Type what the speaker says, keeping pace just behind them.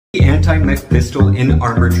The Anti-Mech pistol in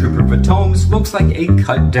Armor Trooper Votoms looks like a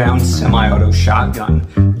cut-down semi-auto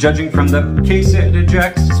shotgun. Judging from the case it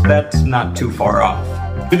ejects, that's not too far off.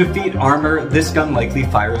 To defeat armor, this gun likely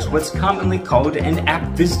fires what's commonly called an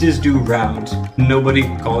Ap-Vistas-Do round. Nobody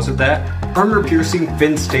calls it that. Armor-piercing,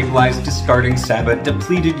 fin-stabilized, discarding Sabot,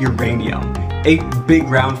 depleted uranium. A big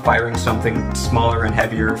round firing something smaller and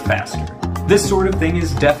heavier faster. This sort of thing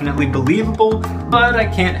is definitely believable, but I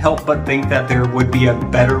can't help but think that there would be a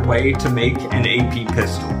better way to make an AP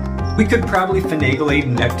pistol. We could probably finagle a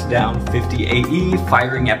necked down 50 AE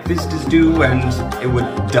firing Ap-Vistas-Do, and it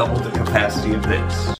would double the capacity of this.